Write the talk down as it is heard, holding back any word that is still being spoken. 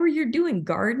you're doing,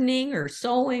 gardening or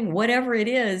sewing, whatever it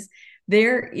is,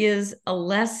 there is a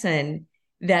lesson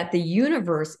that the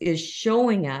universe is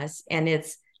showing us. And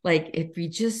it's like, if we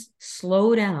just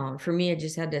slow down, for me, I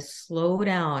just had to slow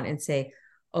down and say,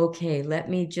 okay, let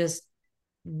me just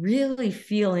really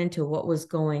feel into what was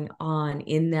going on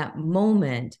in that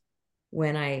moment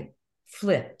when I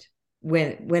flipped,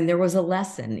 when there was a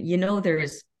lesson.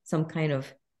 There's some kind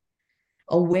of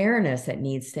awareness that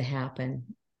needs to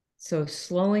happen. So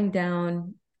slowing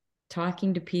down,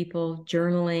 talking to people,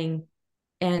 journaling,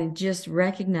 and just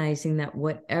recognizing that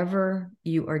whatever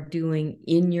you are doing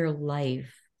in your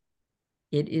life,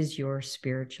 it is your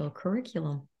spiritual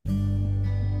curriculum.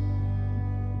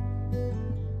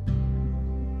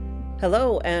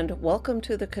 Hello, and welcome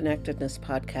to the Connectedness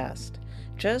Podcast.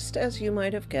 Just as you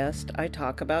might have guessed, I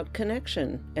talk about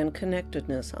connection and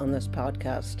connectedness on this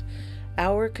podcast,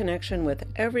 our connection with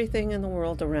everything in the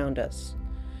world around us.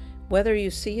 Whether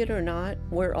you see it or not,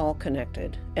 we're all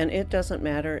connected, and it doesn't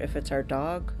matter if it's our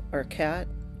dog, our cat,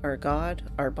 our God,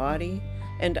 our body,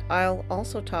 and I'll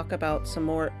also talk about some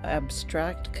more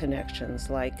abstract connections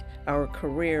like our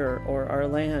career or our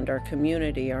land, our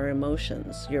community, our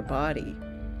emotions, your body.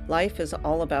 Life is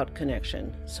all about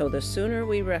connection, so the sooner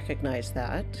we recognize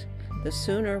that, the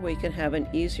sooner we can have an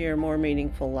easier, more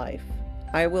meaningful life.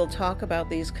 I will talk about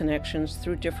these connections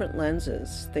through different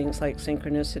lenses, things like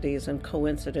synchronicities and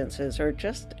coincidences, or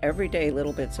just everyday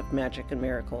little bits of magic and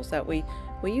miracles that we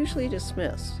usually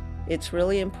dismiss. It's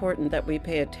really important that we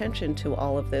pay attention to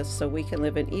all of this so we can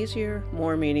live an easier,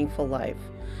 more meaningful life.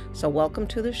 So welcome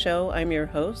to the show. I'm your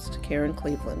host, Karen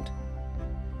Cleveland.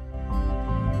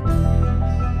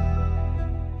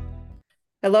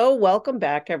 Hello, welcome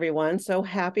back, everyone. So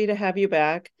happy to have you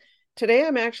back. Today,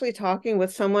 I'm actually talking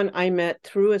with someone I met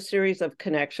through a series of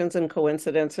connections and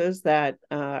coincidences that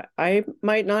I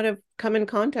might not have come in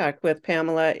contact with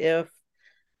Pamela if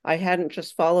I hadn't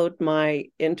just followed my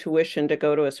intuition to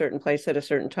go to a certain place at a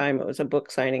certain time. It was a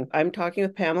book signing. I'm talking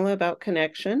with Pamela about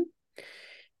connection.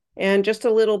 And just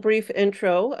a little brief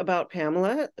intro about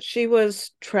Pamela. She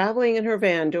was traveling in her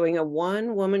van doing a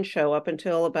one-woman show up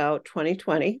until about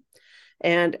 2020.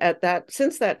 And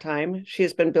since that time,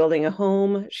 she's been building a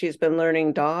home. She's been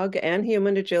learning dog and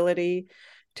human agility,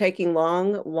 taking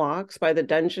long walks by the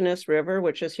Dungeness River,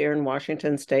 which is here in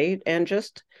Washington State, and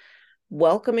just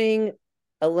welcoming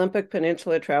Olympic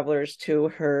Peninsula travelers to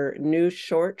her new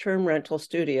short-term rental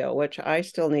studio, which I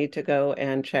still need to go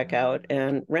and check out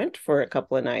and rent for a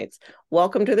couple of nights.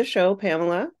 Welcome to the show,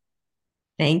 Pamela.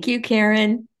 Thank you,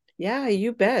 Karen. Yeah,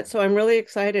 you bet. So I'm really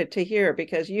excited to hear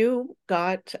because you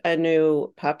got a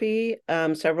new puppy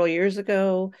several years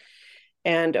ago.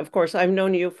 And of course, I've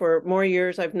known you for more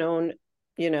years. I've known,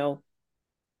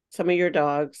 some of your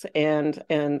dogs and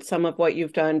some of what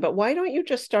you've done. But why don't you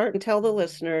just start and tell the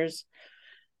listeners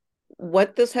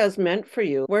what this has meant for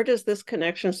you? Where does this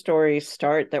connection story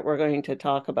start that we're going to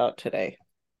talk about today?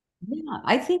 Yeah,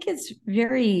 I think it's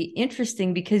very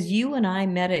interesting because you and I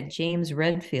met at James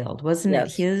Redfield. Wasn't it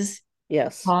Yes. his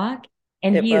Yes, talk?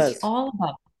 And it he is was. all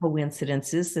about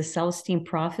coincidences, the Celestine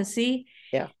prophecy.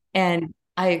 Yeah. And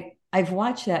I've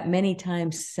watched that many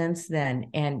times since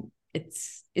then, and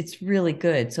it's really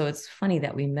good. So it's funny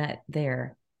that we met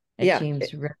there at Yeah.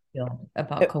 James Redfield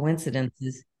about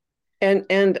coincidences.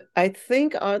 And I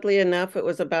think oddly enough, it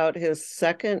was about his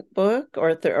second book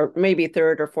or maybe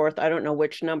third or fourth. I don't know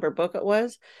which number book it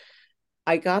was.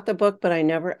 I got the book, but I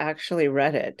never actually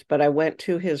read it. But I went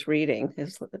to his reading.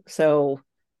 So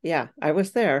yeah, I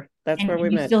was there. That's where And we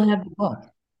you met. still have the book.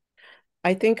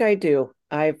 I think I do.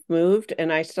 I've moved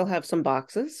and I still have some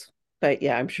boxes, but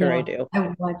yeah, I'm sure I Yeah, do.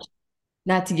 I watched,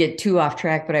 not to get too off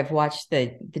track, but I've watched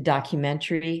the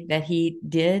documentary that he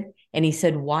did, and he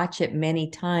said watch it many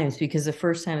times because the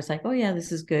first time it's like, oh yeah,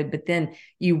 this is good, but then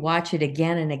you watch it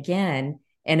again and again,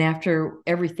 and after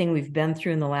everything we've been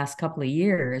through in the last couple of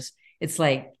years, it's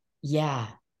like, yeah,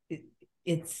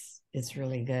 it's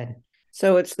really good.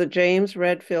 So it's the James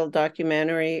Redfield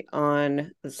documentary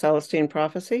on the Celestine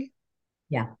prophecy.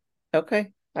 Yeah,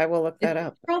 Okay, I will look that it's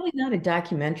up. probably not a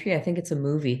documentary. I think it's a A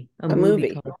movie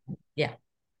movie. called, yeah.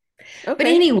 But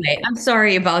Okay. anyway, I'm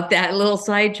sorry about that little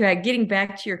sidetrack. Getting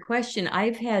back to your question,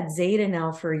 I've had Zeta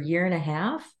now for a year and a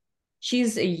half.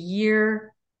 She's a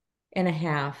year and a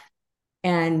half,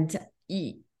 and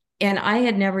and I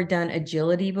had never done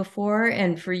agility before.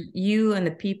 And for you and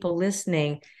the people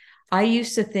listening, I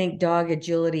used to think dog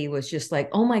agility was just like,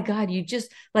 oh my God, you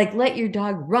just like let your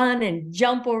dog run and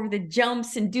jump over the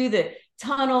jumps and do the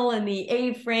tunnel and the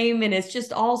A-frame, and it's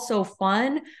just all so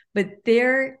fun. But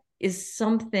there is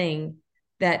something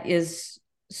that is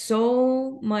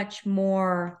so much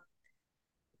more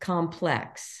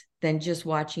complex than just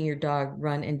watching your dog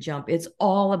run and jump. It's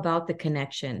all about the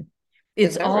connection.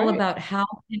 Is It's that all right? about how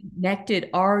connected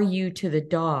are you to the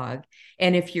dog.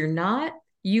 And if you're not,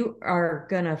 you are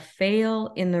going to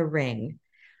fail in the ring.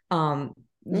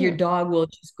 Your Mm, dog will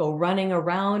just go running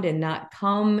around and not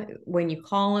come when you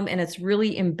call him. And it's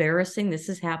really embarrassing. This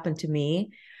has happened to me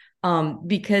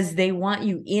because they want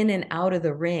you in and out of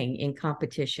the ring in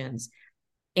competitions.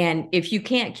 And if you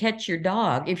can't catch your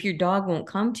dog, if your dog won't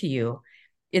come to you,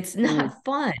 it's mm, not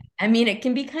fun. I mean, it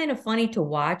can be kind of funny to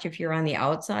watch if you're on the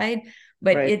outside,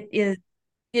 but right.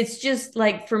 it's just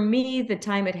like for me, the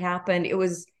time it happened, it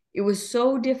was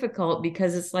so difficult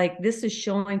because it's like this is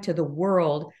showing to the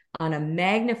world on a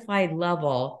magnified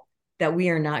level that we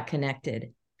are not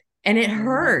connected. And it Oh,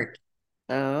 hurt.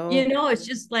 oh, It's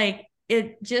just like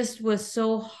it just was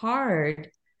so hard.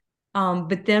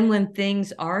 But then when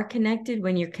things are connected,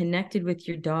 when you're connected with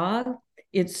your dog,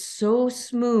 it's so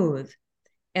smooth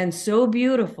and so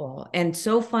beautiful and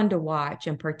so fun to watch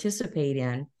and participate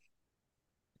in.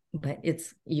 But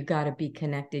you got to be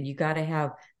connected. You got to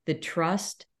have the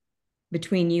trust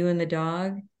between you and the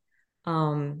dog.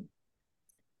 Um,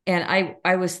 and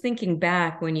I was thinking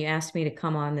back when you asked me to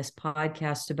come on this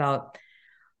podcast about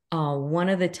one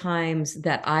of the times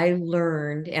that I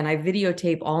learned, and I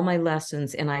videotape all my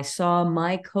lessons, and I saw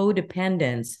my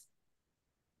codependence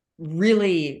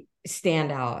really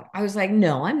stand out. I was like,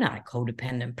 no, I'm not a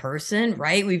codependent person,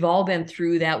 right? We've all been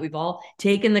through that. We've all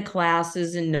taken the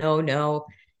classes and no,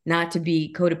 not to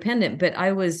be codependent. But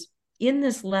I was in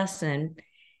this lesson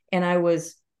and I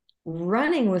was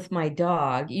running with my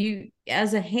dog. You,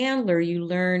 as a handler, you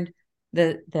learned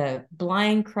the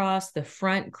blind cross, the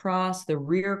front cross, the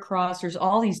rear cross. There's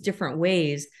all these different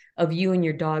ways of you and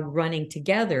your dog running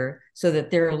together so that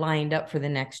they're lined up for the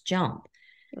next jump.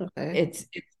 okay, It's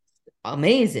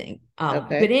amazing. But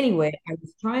okay, anyway, I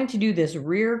was trying to do this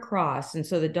rear cross. And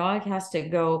so the dog has to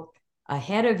go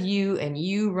ahead of you and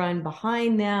you run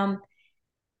behind them.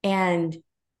 And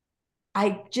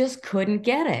I just couldn't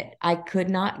get it. I could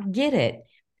not get it.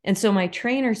 And so my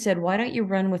trainer said, why don't you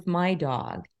run with my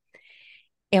dog?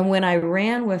 And when I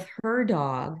ran with her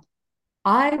dog,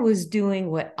 I was doing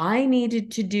what I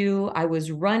needed to do. I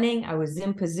was running, I was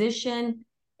in position,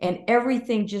 and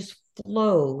everything just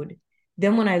flowed.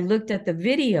 Then, when I looked at the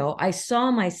video, I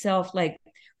saw myself like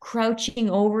crouching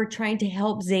over, trying to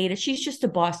help Zeta. She's just a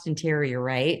Boston Terrier,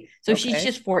 right? So she's okay,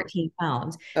 just 14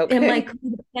 pounds. And my okay.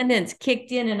 codependence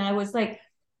kicked in, and I was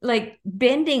like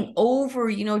bending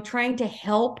over, trying to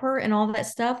help her and all that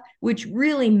stuff, which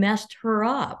really messed her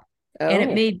up. And it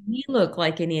Oh, made me look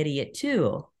like an idiot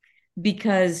too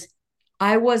because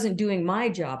I wasn't doing my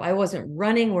job. I wasn't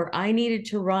running where I needed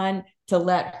to run to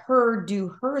let her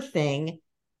do her thing.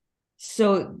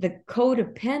 So the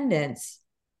codependence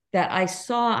that I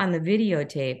saw on the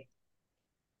videotape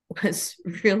was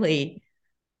really,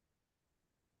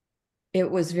 it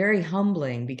was very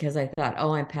humbling because I thought,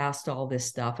 oh, I'm past all this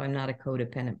stuff. I'm not a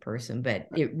codependent person. But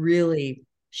it really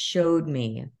showed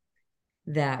me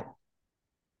that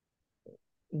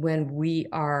when we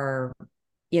are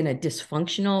in a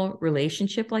dysfunctional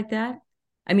relationship like that,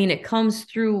 I mean, it comes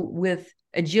through with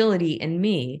agility in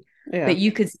me, yeah, but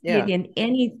you could see it yeah. in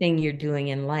anything you're doing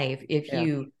in life. If Yeah.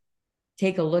 you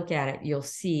take a look at it, you'll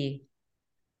see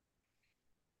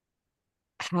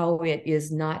how it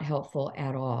is not helpful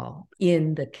at all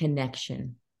in the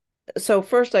connection. So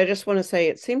first, I just want to say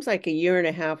it seems like a year and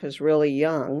a half is really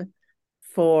young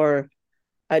for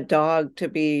a dog to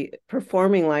be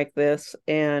performing like this.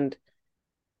 And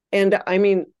I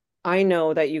mean, I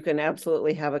know that you can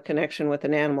absolutely have a connection with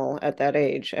an animal at that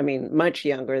age. I mean, much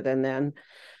younger than then.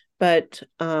 But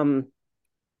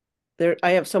there,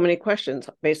 I have so many questions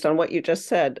based on what you just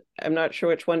said. I'm not sure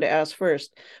which one to ask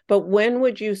first. But when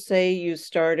would you say you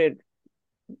started,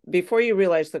 before you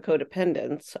realized the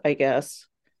codependence, I guess,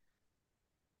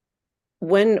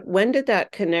 when did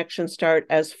that connection start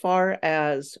as far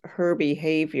as her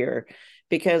behavior?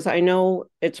 Because I know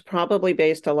it's probably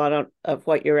based a lot of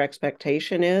what your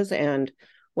expectation is, and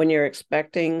when you're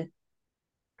expecting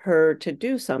her to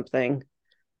do something,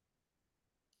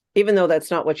 even though that's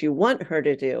not what you want her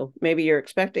to do, maybe you're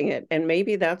expecting it, and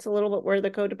maybe that's a little bit where the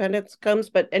codependence comes.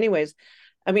 But anyways,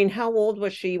 I mean, how old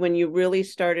was she when you really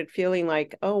started feeling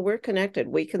like, oh, we're connected,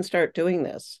 we can start doing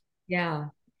this? Yeah.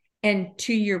 And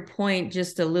to your point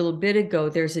just a little bit ago,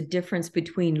 there's a difference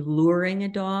between luring a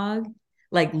dog,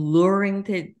 like luring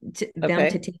them to Okay.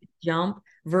 take a jump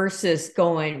versus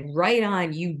going right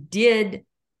on. You did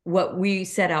what we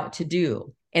set out to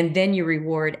do. And then you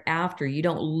reward after. You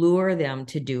don't lure them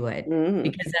to do it Mm-hmm.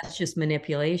 because that's just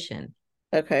manipulation.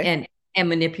 Okay. And And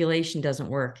manipulation doesn't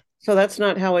work. So that's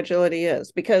not how agility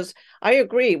is, because I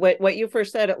agree. What you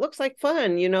first said, it looks like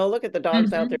fun, look at the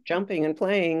dogs out there Mm-hmm. jumping and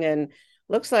playing, and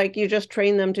looks like you just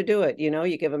train them to do it.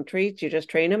 You give them treats, you just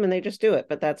train them and they just do it.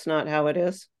 But that's not how it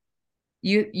is.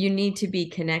 You need to be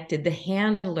connected. The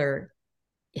handler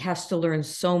has to learn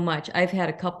so much. I've had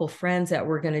a couple friends that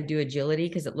were going to do agility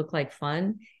because it looked like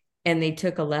fun, and they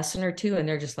took a lesson or two and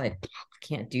they're just like, I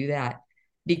can't do that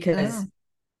because Oh,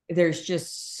 there's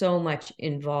just so much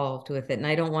involved with it. And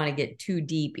I don't want to get too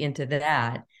deep into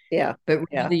that. yeah. But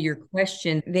Yeah. really, your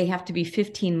question, they have to be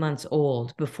 15 months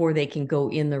old before they can go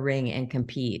in the ring and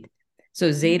compete.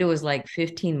 So Zeta was like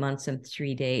 15 months and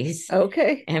 3 days.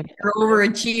 Okay. And we're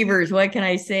overachievers. What can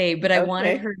I say? But I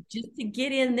wanted Okay. her just to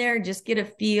get in there, just get a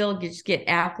feel, just get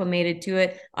acclimated to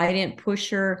it. I didn't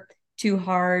push her too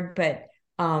hard, but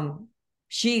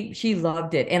she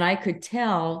loved it. And I could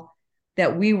tell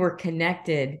that we were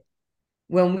connected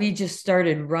when we just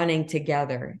started running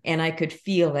together, and I could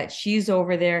feel that she's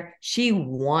over there. She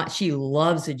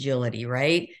loves agility,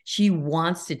 right? She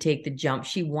wants to take the jump.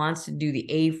 She wants to do the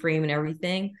A-frame and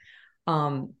everything.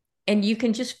 Um, and you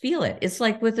can just feel it. It's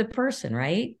like with a person,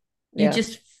 right? You Yeah.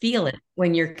 just feel it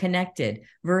when you're connected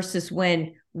versus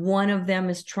when one of them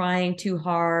is trying too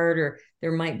hard, or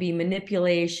there might be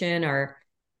manipulation or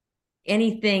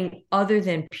anything other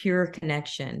than pure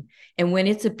connection. And when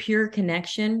it's a pure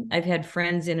connection, I've had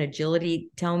friends in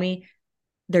agility tell me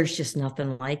there's just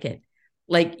nothing like it.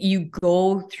 Like you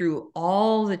go through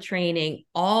all the training,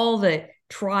 all the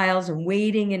trials and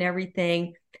waiting and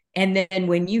everything. And then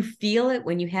when you feel it,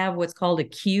 when you have what's called a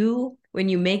cue, when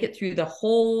you make it through the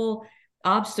whole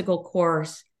obstacle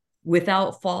course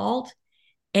without fault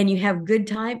and you have good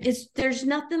time, there's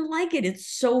nothing like it. It's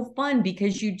so fun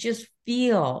because you just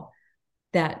feel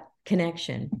that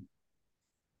connection.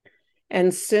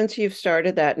 And since you've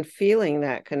started that and feeling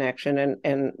that connection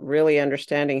and really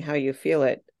understanding how you feel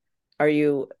it, are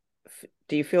you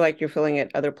do you feel like you're feeling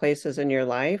it other places in your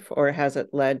life, or has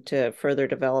it led to further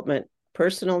development,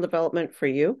 personal development for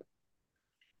you?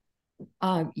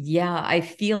 Yeah, I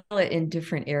feel it in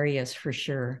different areas for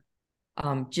sure.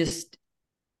 Just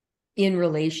in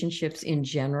relationships in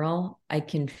general, I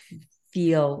can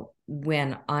feel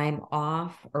when I'm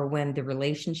off or when the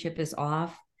relationship is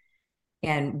off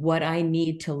and what I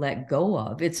need to let go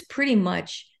of. It's pretty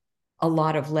much a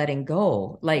lot of letting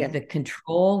go, like Yeah. the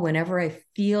control. Whenever I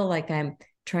feel like I'm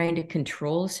trying to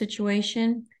control a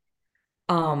situation,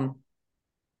 um,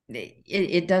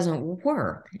 it doesn't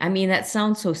work. I mean, that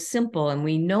sounds so simple and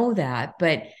we know that,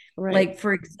 but Right. like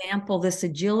for example, this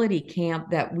agility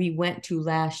camp that we went to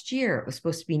last year, it was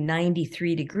supposed to be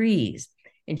 93 degrees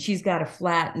and she's got a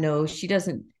flat nose. She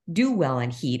doesn't do well in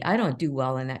heat. I don't do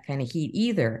well in that kind of heat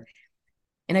either.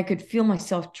 And I could feel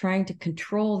myself trying to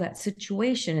control that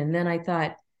situation. And then I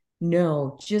thought,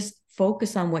 no, just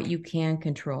focus on what you can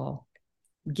control.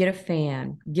 Get a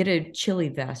fan, get a chili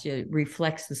vest. It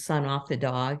reflects the sun off the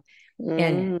dog,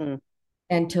 and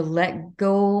Mm, to let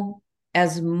go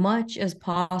as much as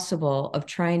possible of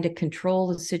trying to control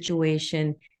the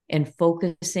situation and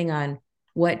focusing on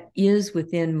what is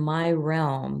within my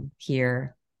realm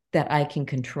here that I can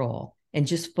control, and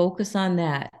just focus on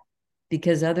that,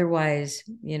 because otherwise,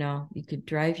 you could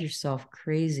drive yourself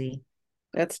crazy.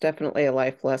 that's definitely a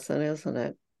life lesson, isn't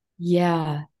it?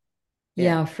 Yeah, Yeah.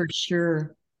 yeah, for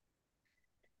sure.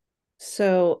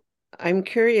 So I'm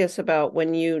curious about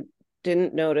when you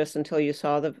didn't notice until you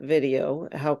saw the video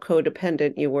how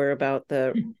codependent you were about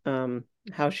the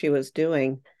how she was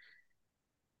doing.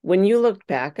 When you looked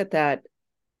back at that,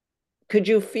 could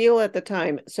you feel at the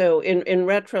time? So in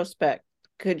retrospect,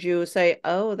 could you say,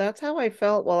 "Oh, that's how I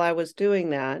felt while I was doing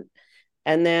that,"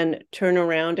 and then turn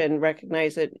around and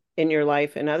recognize it in your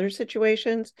life in other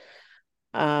situations?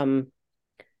 Um,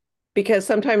 because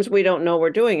sometimes we don't know we're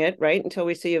doing it right until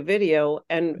we see a video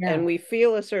and Yeah. we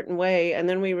feel a certain way, and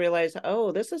then we realize,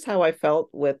 oh, this is how I felt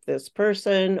with this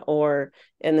person or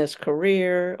in this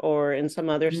career or in some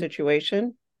other Mhm.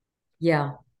 situation.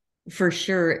 Yeah, for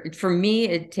sure. For me,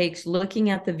 it takes looking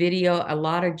at the video, a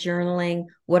lot of journaling.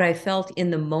 What I felt in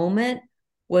the moment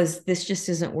was this just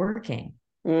isn't working,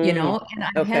 Mm, and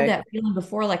I've had okay. that feeling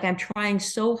before, like I'm trying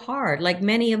so hard, like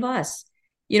many of us.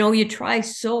 You try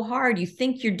so hard, you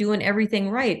think you're doing everything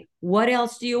right. What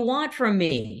else do you want from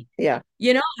me? Yeah.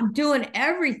 I'm doing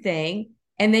everything.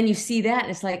 And then you see that,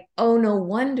 and it's like, oh, no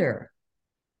wonder.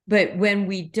 But when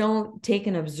we don't take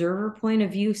an observer point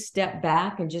of view, step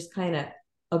back and just kind of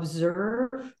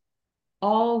observe,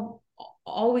 all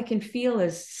all we can feel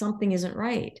is something isn't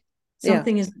right. Yeah.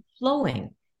 Something isn't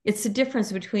flowing. It's the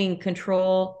difference between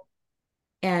control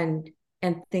and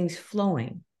things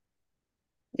flowing.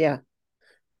 Yeah.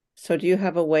 So do you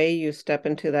have a way you step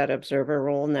into that observer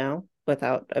role now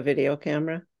without a video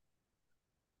camera?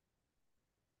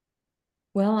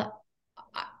 Well,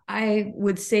 I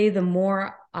would say the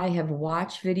more I have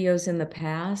watched videos in the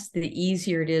past, the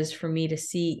easier it is for me to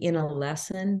see in a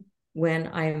lesson when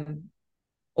I'm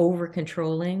over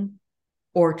controlling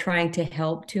or trying to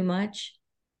help too much.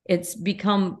 It's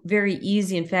become very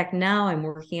easy. In fact, now I'm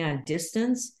working on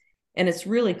distance, and it's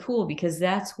really cool because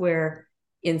that's where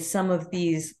in some of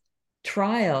these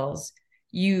trials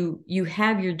you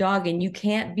have your dog and you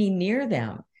can't be near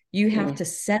them. You have Mm. to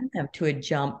send them to a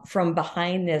jump from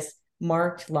behind this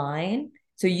marked line,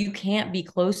 so you can't be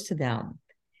close to them.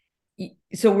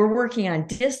 So we're working on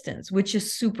distance, which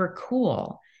is super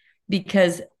cool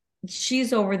because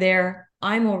she's over there,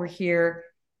 I'm over here,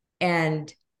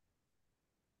 and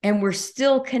we're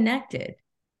still connected.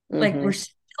 Like we're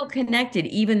Hmm. still connected,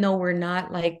 even though we're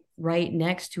not like right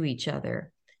next to each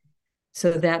other.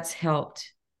 So that's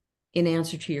helped. In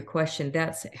answer to your question,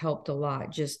 that's helped a lot.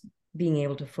 Just being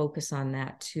able to focus on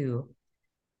that too.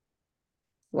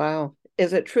 Wow.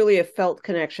 Is it truly a felt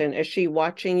connection? Is she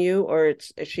watching you, or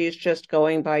she's just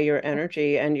going by your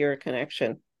energy and your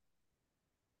connection?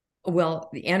 Well,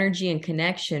 the energy and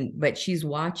connection, but she's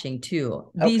watching too.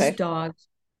 These Okay. dogs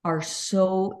are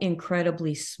so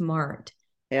incredibly smart.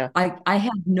 Yeah. I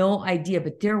have no idea,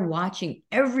 but they're watching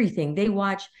everything. They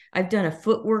watch, I've done a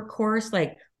footwork course,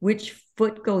 like which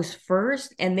foot goes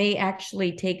first, and they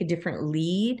actually take a different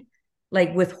lead.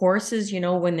 Like with horses,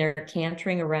 when they're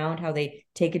cantering around, how they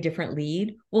take a different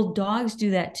lead. Well, dogs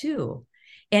do that too.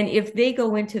 And if they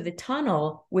go into the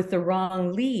tunnel with the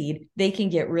wrong lead, they can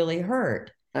get really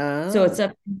hurt. So it's Oh,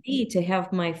 up to me to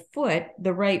have my foot,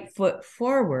 the right foot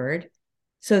forward,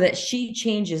 so that she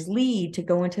changes lead to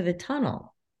go into the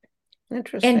tunnel. And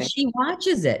interesting. she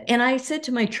watches it. And I said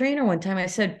to my trainer one time, I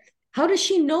said, how does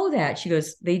she know that? She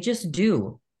goes, they just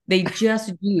do. They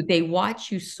just do. They watch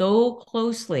you so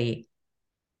closely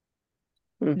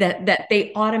Hmm. that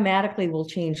they automatically will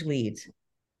change leads.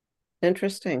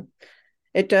 Interesting.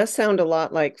 It does sound a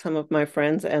lot like some of my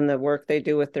friends and the work they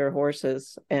do with their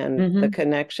horses and the Mm-hmm.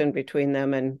 connection between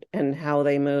them and how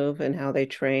they move and how they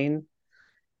train.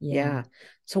 Yeah. Yeah.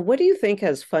 So what do you think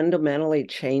has fundamentally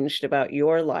changed about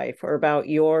your life or about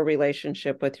your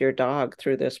relationship with your dog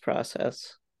through this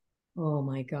process? Oh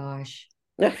my gosh.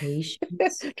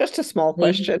 Patience, Just a small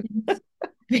question, patience,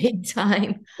 big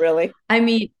time. really. I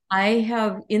mean, I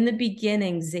have in the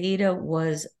beginning, Zeta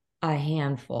was a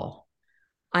handful.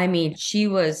 I mean, she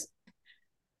was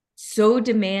so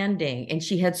demanding and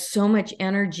she had so much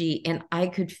energy, and I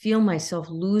could feel myself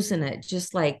losing it.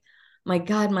 Just like, my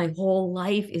God, my whole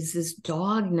life is this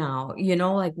dog now,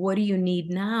 like, what do you need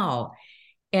now?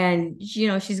 And,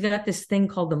 she's got this thing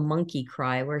called the monkey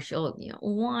cry where she'll,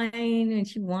 whine and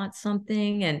she wants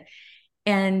something.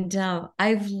 And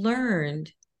I've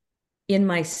learned in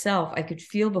myself, I could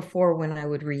feel before when I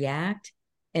would react.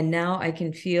 And now I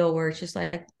can feel where it's just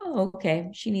like, oh, okay,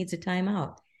 she needs a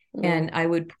timeout. Mm, And I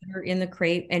would put her in the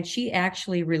crate, and she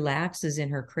actually relaxes in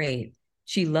her crate.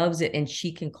 She loves it and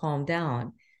she can calm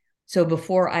down. So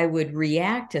before I would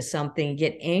react to something,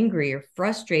 get angry or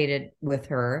frustrated with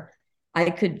her, I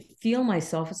could feel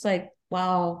myself. It's like,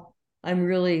 wow, I'm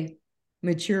really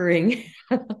maturing.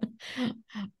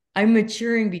 I'm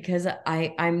maturing because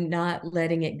I'm not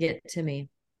letting it get to me.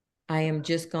 I am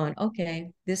just going,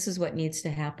 okay, this is what needs to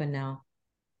happen now.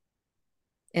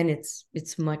 And it's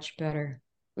much better.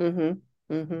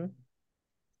 mm-hmm. Mm-hmm.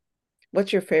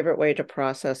 What's your favorite way to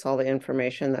process all the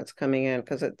information that's coming in?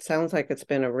 Because it sounds like it's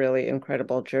been a really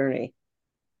incredible journey.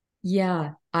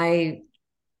 Yeah, I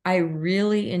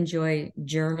really enjoy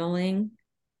journaling,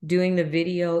 doing the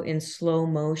video in slow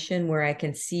motion where I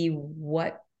can see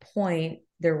what point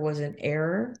there was an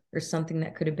error or something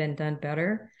that could have been done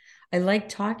better. I like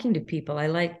talking to people. I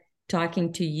like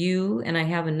talking to you. And I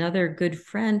have another good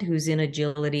friend who's in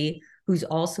agility, who's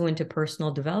also into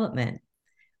personal development,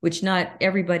 which not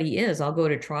everybody is. I'll go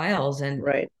to trials and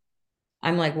Right.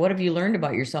 I'm like, what have you learned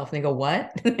about yourself? And they go,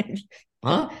 what?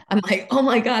 Huh? I'm like, oh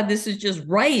my God, this is just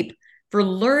ripe for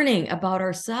learning about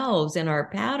ourselves and our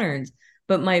patterns.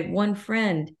 But my one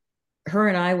friend, her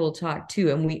and I will talk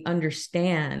too, and we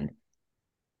understand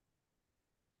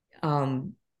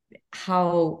um,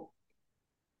 how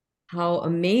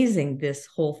amazing this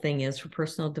whole thing is for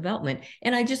personal development.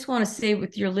 And I just want to say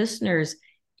with your listeners,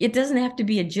 it doesn't have to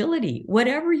be agility.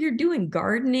 Whatever you're doing,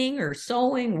 gardening or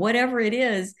sewing, whatever it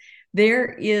is, there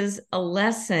is a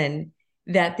lesson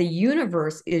that the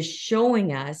universe is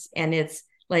showing us. And it's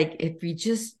like, if we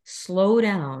just slow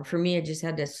down, for me, I just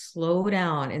had to slow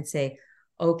down and say,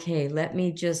 okay, let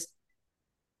me just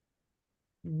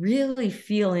really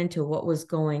feel into what was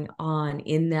going on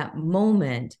in that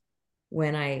moment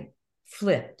when I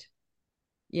flipped,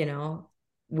 you know,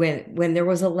 when there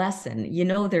was a lesson,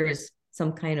 there's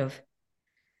some kind of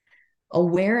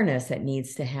awareness that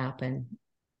needs to happen.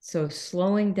 So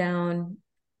slowing down,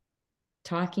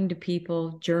 talking to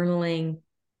people, journaling,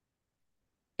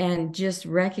 and just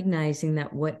recognizing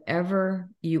that whatever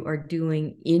you are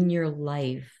doing in your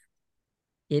life,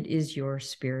 it is your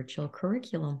spiritual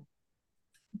curriculum.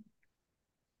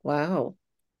 Wow,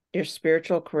 your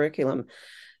spiritual curriculum.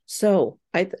 So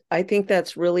I think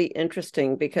that's really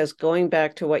interesting, because going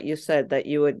back to what you said, that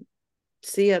you would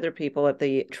see other people at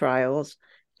the trials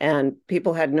and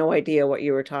people had no idea what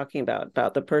you were talking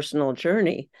about the personal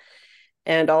journey.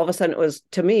 And all of a sudden,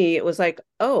 to me, it was like,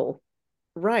 oh,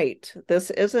 right,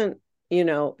 this isn't,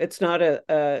 it's not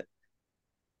a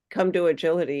come to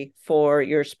agility for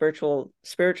your spiritual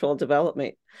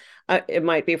development. It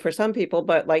might be for some people,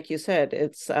 but like you said,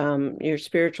 it's your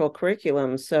spiritual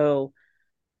curriculum. So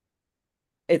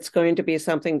it's going to be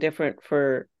something different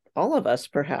for all of us,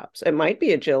 perhaps. It might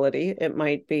be agility. It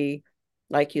might be,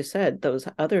 like you said, those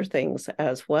other things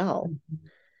as well.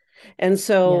 And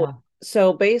Yeah.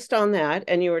 so based on that,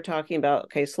 and you were talking about,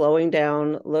 okay, slowing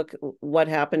down, look what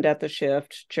happened at the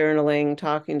shift, journaling,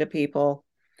 talking to people.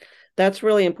 That's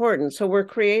really important. So we're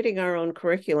creating our own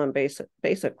curriculum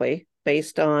basically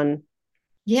based on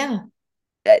Yeah.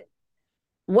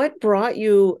 what brought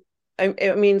you.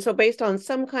 I mean, so based on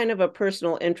some kind of a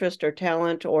personal interest or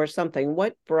talent or something,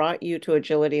 what brought you to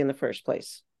agility in the first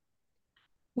place?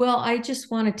 Well, I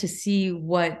just wanted to see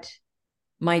what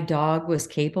my dog was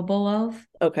capable of,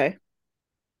 Okay.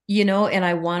 and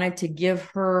I wanted to give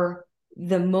her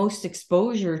the most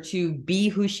exposure to be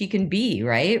who she can be,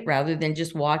 right? Rather than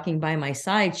just walking by my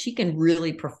side, she can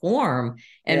really perform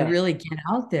and Yeah. really get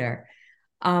out there.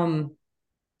 Um,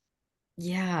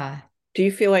 yeah, Do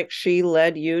you feel like she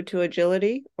led you to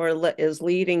agility, or is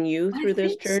leading you I through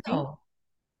this think journey? so.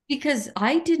 Because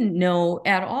I didn't know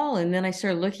at all. And then I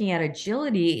started looking at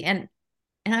agility and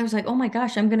I was like, oh my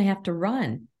gosh, I'm going to have to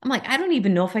run. I'm like, I don't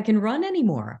even know if I can run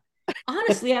anymore.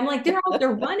 Honestly, I'm like, they're out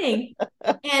there running.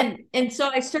 And so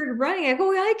I started running. I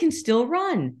go, yeah, I can still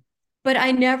run. But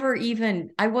I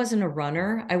wasn't a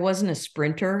runner. I wasn't a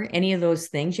sprinter, any of those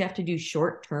things. You have to do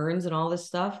short turns and all this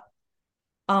stuff.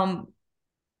 Um,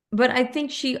 but I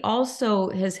think she also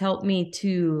has helped me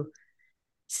to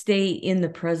stay in the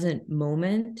present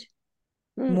moment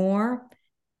Hmm. more.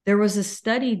 There was a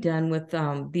study done with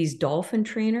these dolphin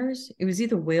trainers. It was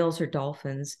either whales or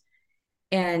dolphins.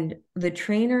 And the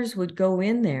trainers would go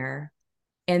in there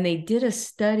and they did a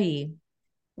study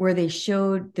where they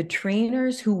showed the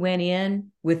trainers who went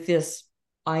in with this,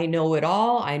 I know it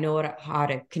all. I know how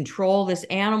to control this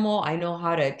animal. I know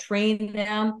how to train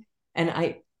them.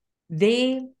 And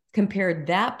they compared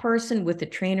that person with the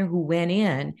trainer who went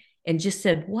in and just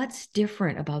said, what's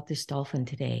different about this dolphin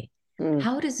today? Hmm.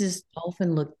 How does this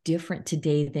dolphin look different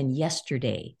today than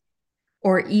yesterday?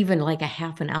 Or even like a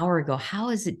half an hour ago? How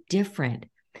is it different?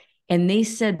 And they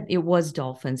said it was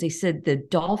dolphins. They said the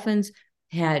dolphins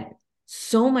had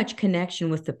so much connection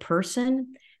with the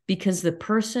person because the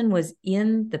person was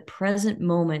in the present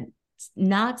moment,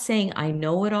 not saying, I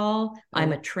know it all,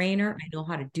 I'm a Oh. trainer, I know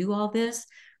how to do all this,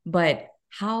 but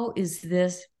how is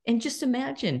this? And just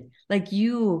imagine, like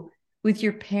you with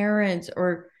your parents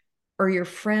or your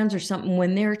friends or something,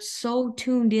 when they're so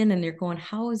tuned in and they're going,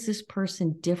 how is this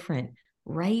person different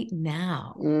right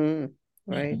now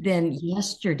Right. than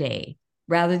yesterday?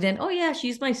 Rather than, oh yeah,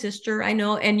 she's my sister, I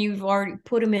know, and you've already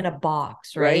put them in a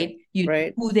box, Right. right? You know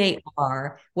Right. who they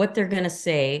are, what they're going to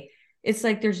say. It's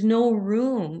like there's no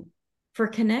room for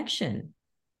connection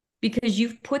because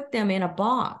you've put them in a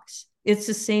box. It's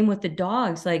the same with the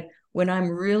dogs. Like when I'm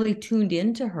really tuned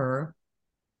into her,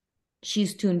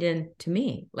 she's tuned in to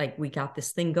me. Like we got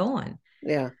this thing going.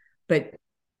 Yeah. But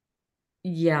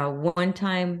yeah, one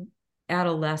time at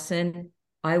a lesson,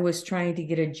 I was trying to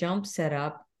get a jump set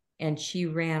up and she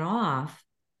ran off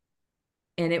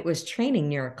and it was training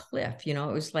near a cliff. It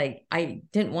was like I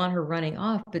didn't want her running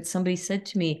off, but somebody said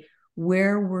to me,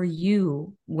 where were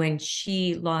you when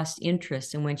she lost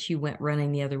interest and when she went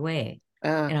running the other way?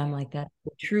 Ah. And I'm like, that's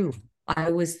the truth.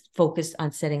 I was focused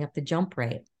on setting up the jump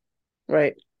right.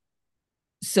 Right.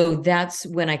 So that's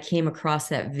when I came across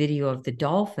that video of the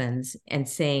dolphins and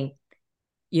saying,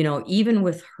 even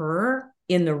with her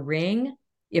in the ring,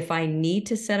 if I need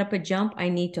to set up a jump, I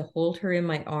need to hold her in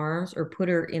my arms or put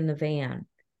her in the van.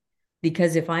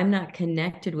 Because if I'm not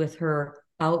connected with her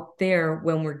out there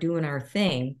when we're doing our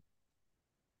thing,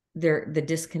 the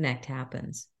disconnect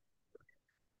happens.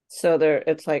 So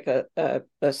it's like a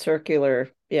circular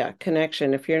yeah,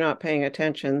 connection. If you're not paying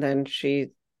attention, then she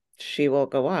will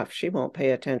go off. She won't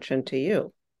pay attention to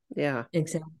you. Yeah.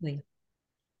 Exactly. I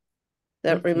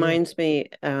That feel reminds me,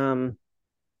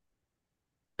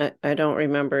 I don't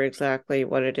remember exactly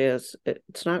what it is.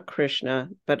 It's not Krishna,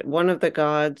 but one of the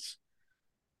gods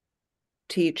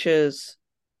teaches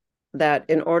that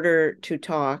in order to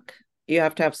talk, you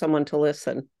have to have someone to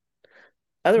listen.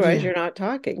 Otherwise, yeah. you're not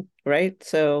talking, right?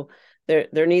 So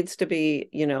there needs to be,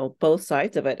 both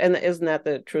sides of it. And isn't that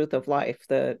the truth of life?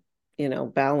 The,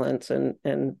 balance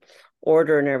and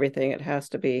order and everything. It has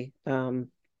to be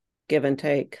give and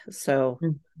take. So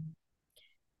Mm.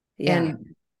 yeah,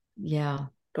 And yeah,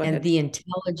 go and ahead. the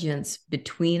intelligence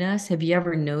between us. Have you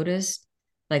ever noticed,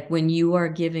 like when you are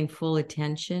giving full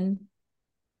attention,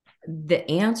 the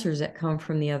answers that come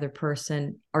from the other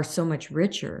person are so much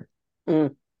richer.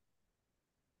 Mm,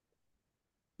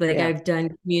 Like yeah, I've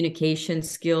done communication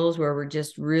skills where we're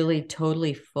just really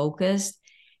totally focused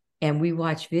and we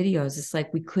watch videos. It's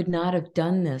like we could not have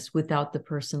done this without the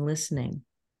person listening,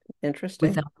 interesting.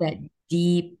 without that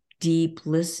deep, deep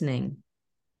listening,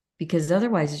 because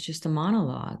otherwise it's just a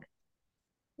monologue.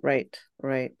 Right,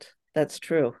 right. That's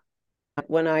true.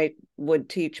 When I would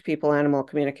teach people animal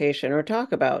communication or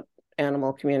talk about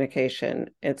animal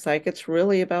communication, it's like it's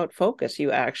really about focus.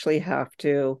 You actually have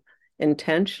to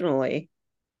intentionally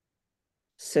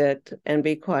sit and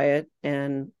be quiet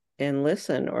and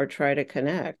listen or try to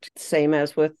connect. Same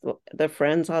as with the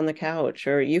friends on the couch,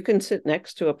 or you can sit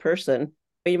next to a person.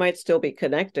 You might still be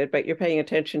connected, but you're paying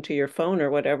attention to your phone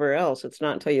or whatever else. It's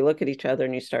not until you look at each other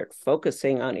and you start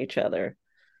focusing on each other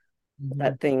Mhm.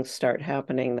 that things start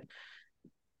happening.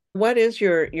 What is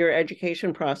your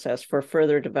education process for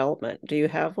further development? Do you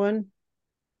have one?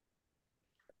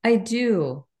 I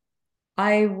do.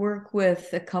 I work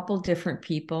with a couple different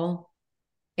people,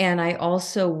 and I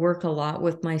also work a lot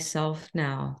with myself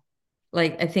now.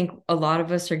 Like, I think a lot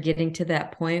of us are getting to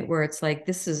that point where it's like,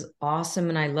 this is awesome,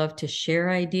 and I love to share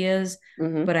ideas.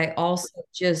 Mm-hmm. But I also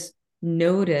just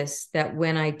notice that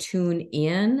when I tune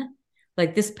in,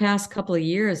 like this past couple of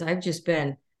years, I've just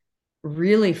been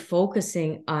really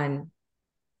focusing on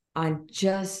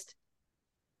just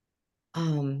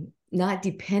not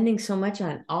depending so much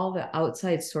on all the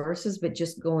outside sources, but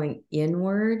just going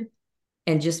inward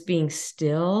and just being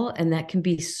still. And that can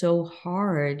be so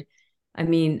hard. I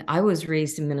mean, I was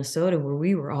raised in Minnesota where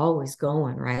we were always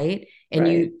going, right? And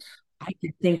Right. I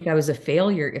could think I was a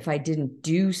failure if I didn't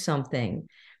do something.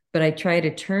 But I try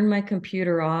to turn my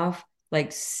computer off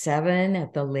like 7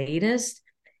 at the latest,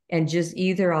 and just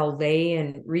either I'll lay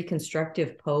in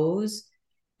reconstructive pose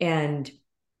and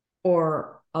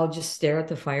or I'll just stare at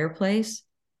the fireplace.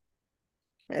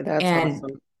 That's And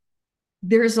awesome.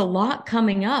 there's a lot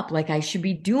coming up. Like I should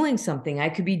be doing something. I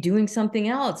could be doing something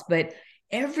else, but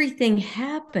everything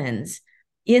happens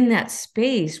in that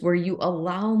space where you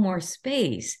allow more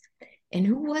space. And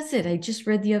who was it? I just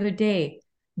read the other day.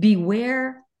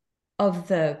 Beware of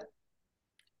the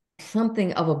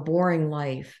something of a boring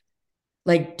life.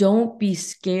 Like don't be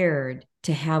scared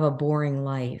to have a boring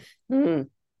life. Mm,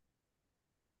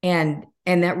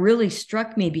 And that really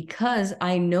struck me because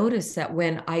I noticed that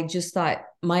when I just thought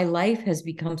my life has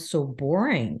become so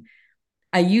boring.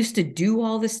 I used to do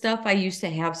all this stuff. I used to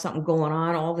have something going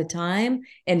on all the time.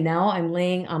 And now I'm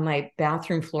laying on my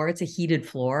bathroom floor. It's a heated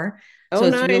floor. oh, So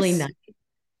it's really nice. nice.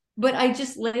 But I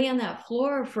just lay on that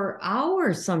floor for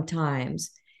hours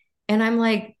sometimes. And I'm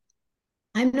like,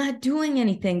 I'm not doing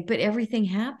anything, but everything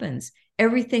happens.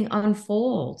 Everything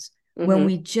unfolds when Mm-hmm.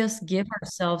 we just give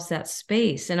ourselves that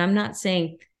space. And I'm not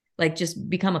saying like just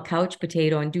become a couch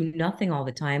potato and do nothing all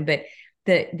the time, but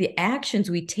the actions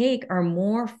we take are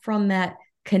more from that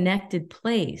connected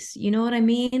place. You know what I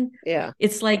mean? Yeah,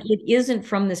 It's like it isn't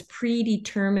from this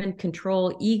predetermined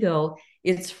control ego.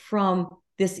 It's from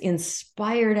this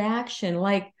inspired action.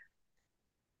 Like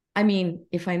I mean,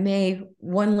 if I may,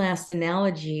 one last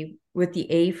analogy with the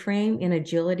A frame in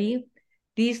agility,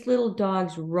 these little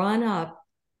dogs run up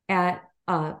at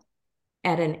uh,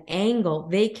 at an angle.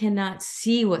 They cannot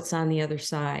see what's on the other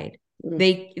side. mm,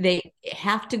 They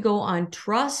have to go on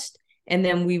trust, and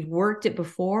then we've worked it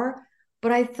before.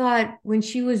 But I thought when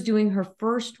she was doing her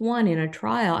first one in a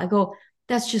trial, I go,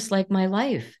 that's just like my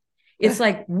life. It's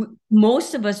like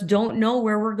most of us don't know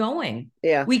where we're going.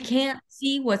 yeah, We can't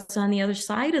see what's on the other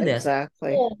side of this.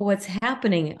 exactly. Oh, what's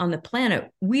happening on the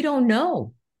planet? We don't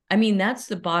know. I mean, that's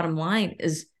the bottom line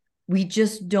is we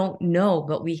just don't know,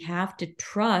 but we have to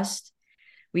trust.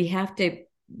 We have to,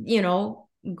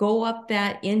 go up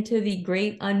that into the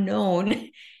great unknown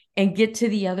and get to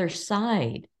the other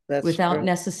side That's without true.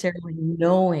 necessarily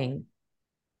knowing.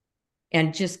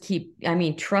 and just keep, I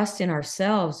mean, trust in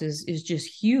ourselves is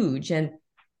just huge. And,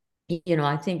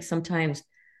 I think sometimes,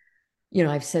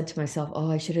 I've said to myself, oh,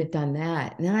 I should have done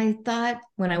that. And then I thought,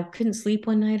 when I couldn't sleep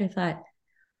one night, I thought,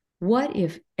 what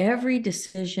if every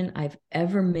decision I've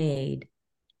ever made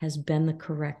has been the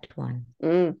correct one?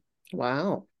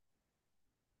 Wow.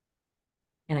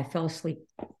 And I fell asleep.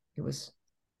 It was,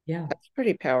 yeah. That's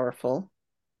pretty powerful.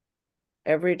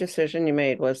 Every decision you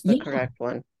made was the Yeah. correct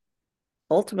one.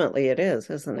 Ultimately, it is,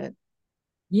 isn't it?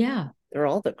 Yeah. They're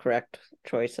all the correct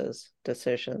choices,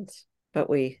 decisions, but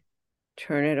we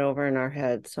turn it over in our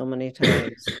head so many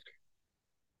times.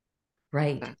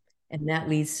 Right. And that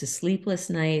leads to sleepless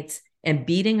nights and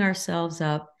beating ourselves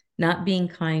up, not being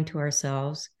kind to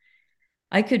ourselves.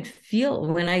 I could feel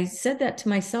when I said that to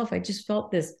myself, I just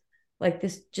felt this, like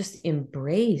this just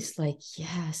embrace, like,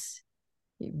 yes,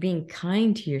 being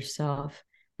kind to yourself.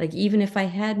 Like, even if I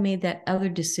had made that other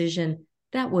decision,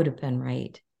 that would have been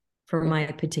right for Yeah, my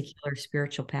particular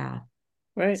spiritual path.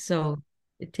 right. So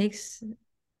it takes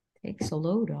a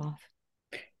load off.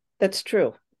 That's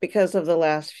true. Because of the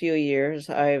last few years,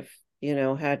 I've,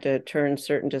 had to turn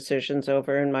certain decisions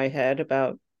over in my head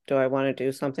about do I want to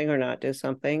do something or not do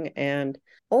something? And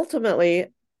ultimately,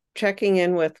 checking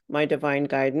in with my divine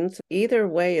guidance, either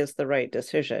way is the right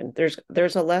decision.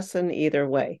 There's a lesson either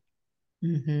way.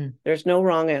 Mm-hmm. There's no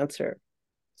wrong answer.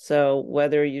 So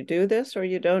whether you do this or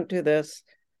you don't do this,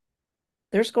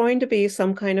 there's going to be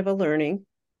some kind of a learning.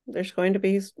 There's going to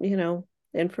be,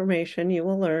 information you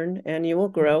will learn and you will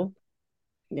grow.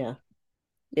 Yeah.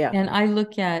 Yeah. And I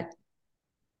look at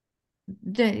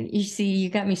you see, you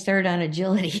got me started on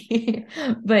agility,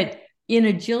 but in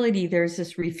agility, there's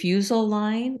this refusal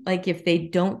line. Like if they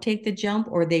don't take the jump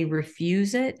or they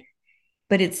refuse it,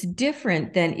 but it's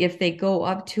different than if they go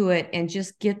up to it and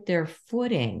just get their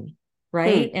footing, Hmm.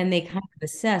 right? And they kind of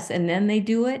assess and then they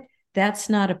do it. That's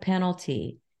not a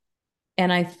penalty.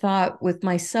 And I thought with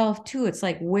myself too, it's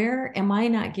like, where am I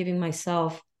not giving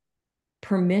myself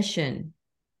permission,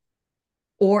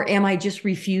 or am I just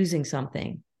refusing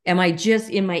something? Am I just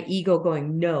in my ego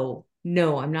going, no,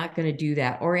 no, I'm not going to do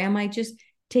that? Or am I just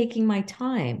taking my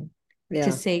time to Yeah.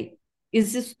 say,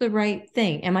 is this the right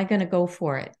thing? Am I going to go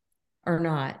for it or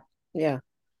not? Yeah.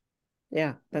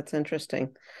 Yeah. That's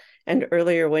interesting. And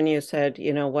earlier when you said,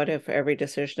 what if every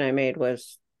decision I made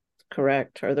was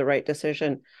correct or the right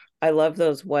decision? I love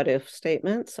those what if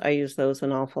statements. I use those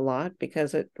an awful lot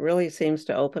because it really seems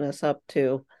to open us up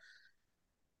to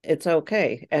it's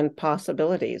okay and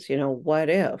possibilities. What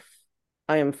if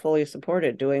I am fully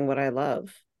supported doing what I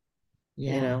love?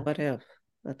 Yeah. What if?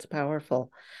 That's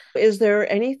powerful. Is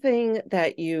there anything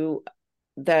that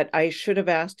I should have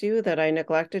asked you that I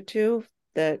neglected to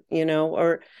that,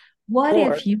 What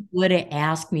or if you would have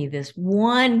asked me this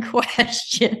one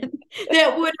question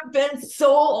that would have been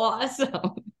so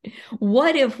awesome?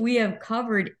 What if we have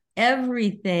covered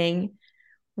everything?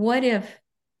 What if,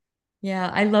 yeah,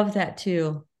 I love that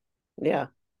too. yeah,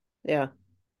 yeah.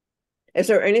 Is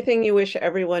there anything you wish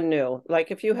everyone knew?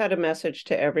 Like if you had a message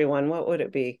to everyone, what would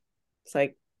it be? It's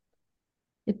like,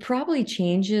 It probably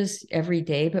changes every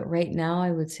day, but right now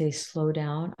I would say slow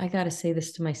down. I got to say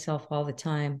this to myself all the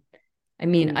time. I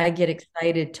mean, mm, I get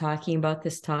excited talking about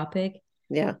this topic,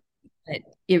 yeah, but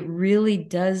it really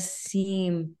does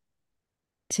seem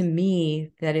to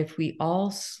me that if we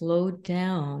all slowed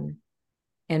down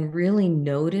and really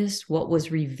noticed what was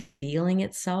revealing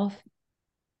itself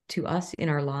to us in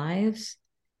our lives,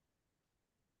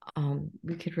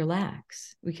 we could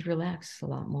relax. We could relax a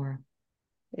lot more.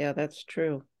 yeah, that's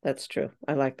true. That's true.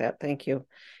 I like that. Thank you.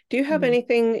 Do you have Yeah.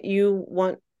 anything you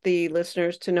want the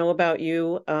listeners to know about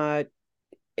you? I'll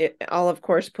of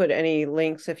course put any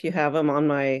links if you have them on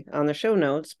the show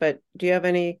notes, but do you have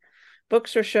any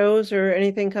books or shows or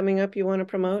anything coming up you want to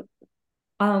promote?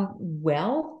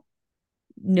 Well,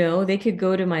 no, they could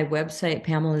go to my website,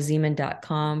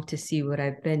 pamelaziemann.com, to see what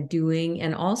I've been doing.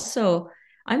 And also,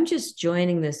 I'm just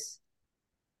joining this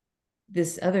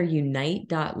other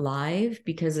unite.live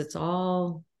because it's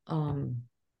all I don't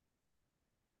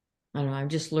know, I'm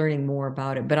just learning more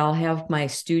about it, but I'll have my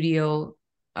studio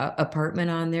apartment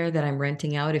on there that I'm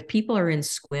renting out. If people are in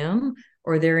Squim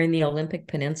or they're in the Olympic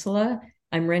Peninsula,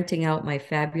 I'm renting out my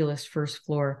fabulous first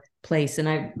floor place, and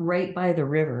I'm right by the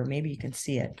river. Maybe you can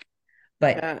see it,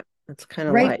 but Yeah, it's kind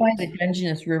of right light. by the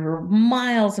Dungeness River,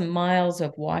 miles and miles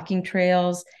of walking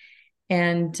trails.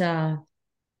 And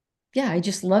yeah, I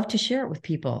just love to share it with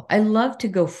people. I love to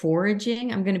go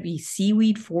foraging. I'm going to be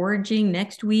seaweed foraging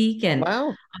next week, and Wow.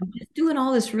 I'm just doing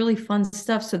all this really fun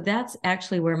stuff. So that's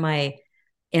actually where my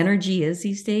energy is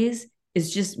these days,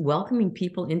 is just welcoming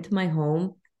people into my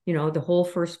home, the whole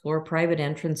first floor, private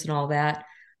entrance and all that.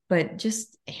 But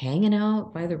just hanging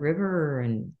out by the river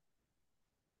and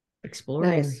exploring.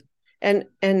 Nice. And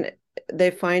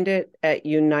they find it at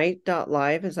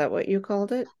unite.live. Is that what you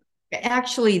called it?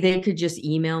 Actually, they could just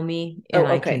email me and Oh,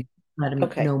 I okay. can let them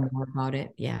Okay. know more about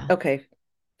it. Yeah. Okay.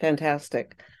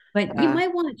 Fantastic. But you Uh,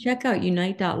 might want to check out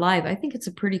unite.live. I think it's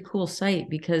a pretty cool site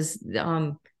because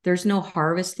there's no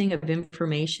harvesting of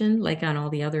information like on all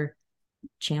the other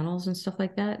channels and stuff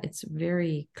like that. It's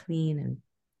very clean and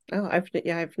oh,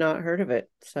 I've not heard of it,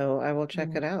 so I will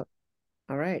check it out.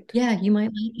 All right. yeah, you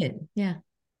might like it. Yeah.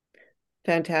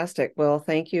 Fantastic. Well,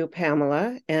 thank you,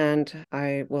 Pamela. And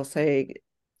I will say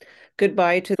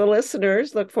goodbye to the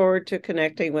listeners. Look forward to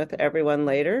connecting with everyone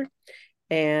later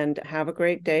and have a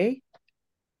great day.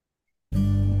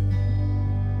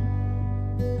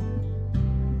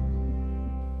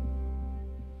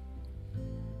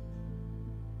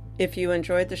 If you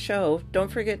enjoyed the show,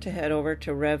 don't forget to head over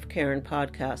to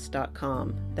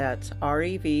revkarenpodcast.com. That's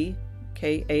REVKAREN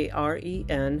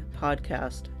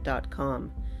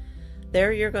podcast.com.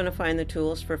 There you're going to find the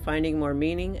tools for finding more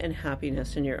meaning and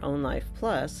happiness in your own life.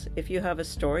 Plus, if you have a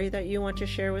story that you want to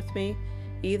share with me,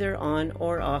 either on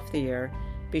or off the air,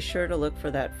 be sure to look for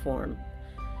that form.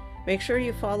 Make sure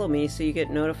you follow me so you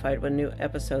get notified when new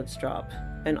episodes drop.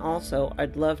 And also,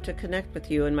 I'd love to connect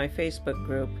with you in my Facebook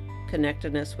group,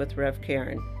 Connectedness with Rev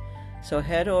Karen. So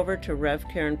head over to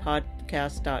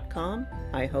revkarenpodcast.com.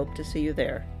 I hope to see you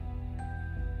there.